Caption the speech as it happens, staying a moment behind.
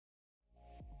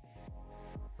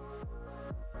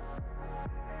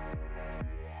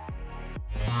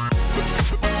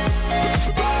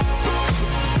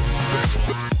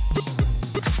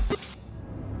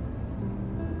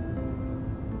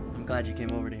glad you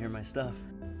came over to hear my stuff.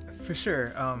 For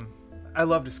sure. I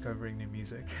love discovering new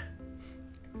music.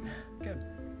 Good.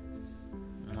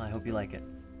 Well, I hope you like it.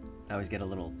 I always get a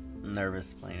little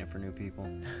nervous playing it for new people,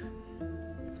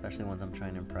 especially ones I'm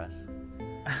trying to impress.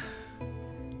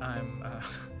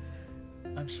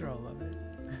 I'm sure I'll love it.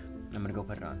 I'm gonna go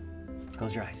put it on.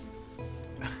 Close your eyes.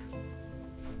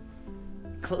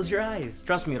 Close your eyes.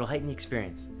 Trust me, it'll heighten the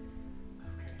experience.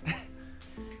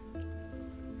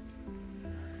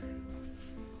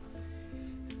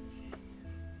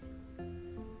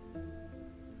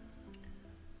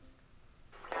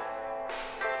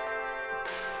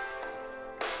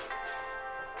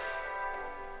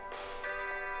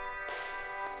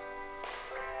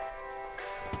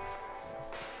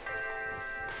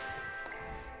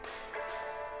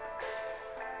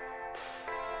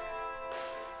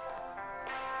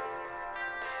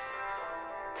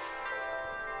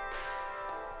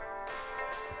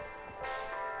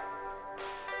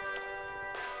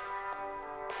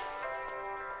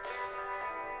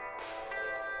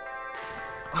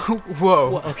 Okay.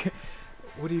 Whoa. Okay.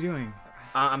 What are you doing?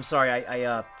 I'm sorry,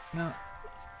 No.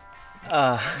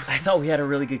 I thought we had a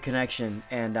really good connection,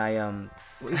 and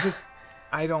It's just,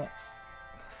 I don't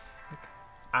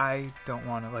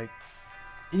want to, like,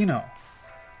 you know,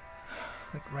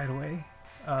 like right away.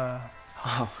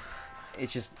 Oh,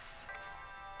 it's just,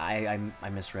 I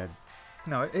misread.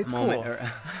 No, it's Moment, cool.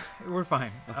 or- We're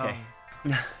fine. Okay.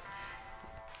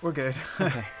 We're good.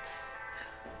 Okay.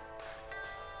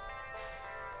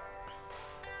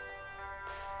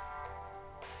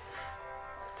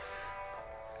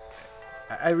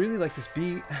 I really like this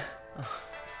beat. Oh.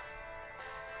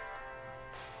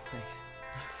 Thanks.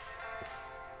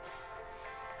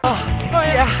 Oh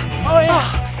yeah! Oh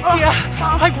yeah! Oh yeah!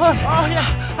 High plus! Oh yeah!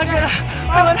 I'm gonna.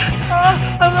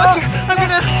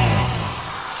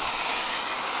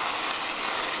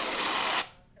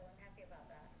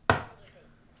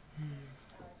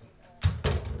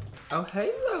 Oh,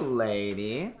 hey, little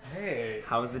lady. Hey.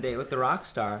 How was the date with the rock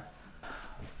star?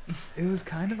 It was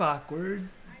kind of awkward.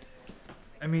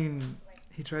 I mean,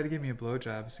 he tried to give me a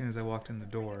blowjob as soon as I walked in the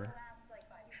door.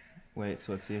 Wait,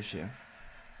 so what's the issue?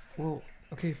 Well,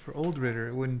 okay, for old Ritter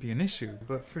it wouldn't be an issue,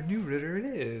 but for new Ritter it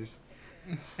is.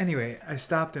 Anyway, I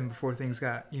stopped him before things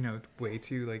got, you know, way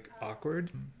too, like, awkward.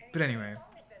 But anyway,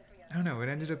 I don't know, it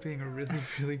ended up being a really,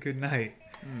 really good night.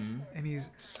 And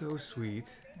he's so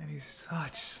sweet, and he's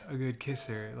such a good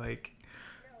kisser, like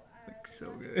so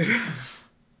good.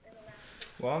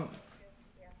 Well,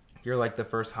 you're like the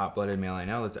first hot-blooded male I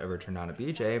know that's ever turned on a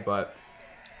BJ, but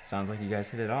sounds like you guys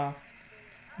hit it off.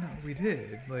 No, we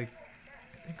did. Like,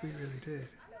 I think we really did.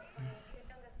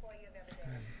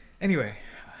 Anyway,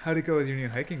 how'd it go with your new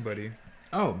hiking buddy?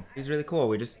 Oh, he's really cool.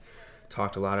 We just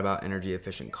talked a lot about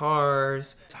energy-efficient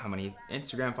cars, how many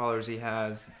Instagram followers he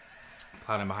has,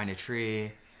 plowed him behind a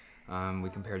tree. We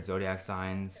compared zodiac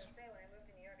signs.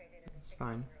 It's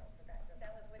fine.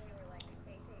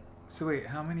 So wait,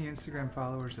 how many Instagram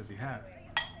followers does he have?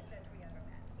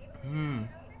 Hmm.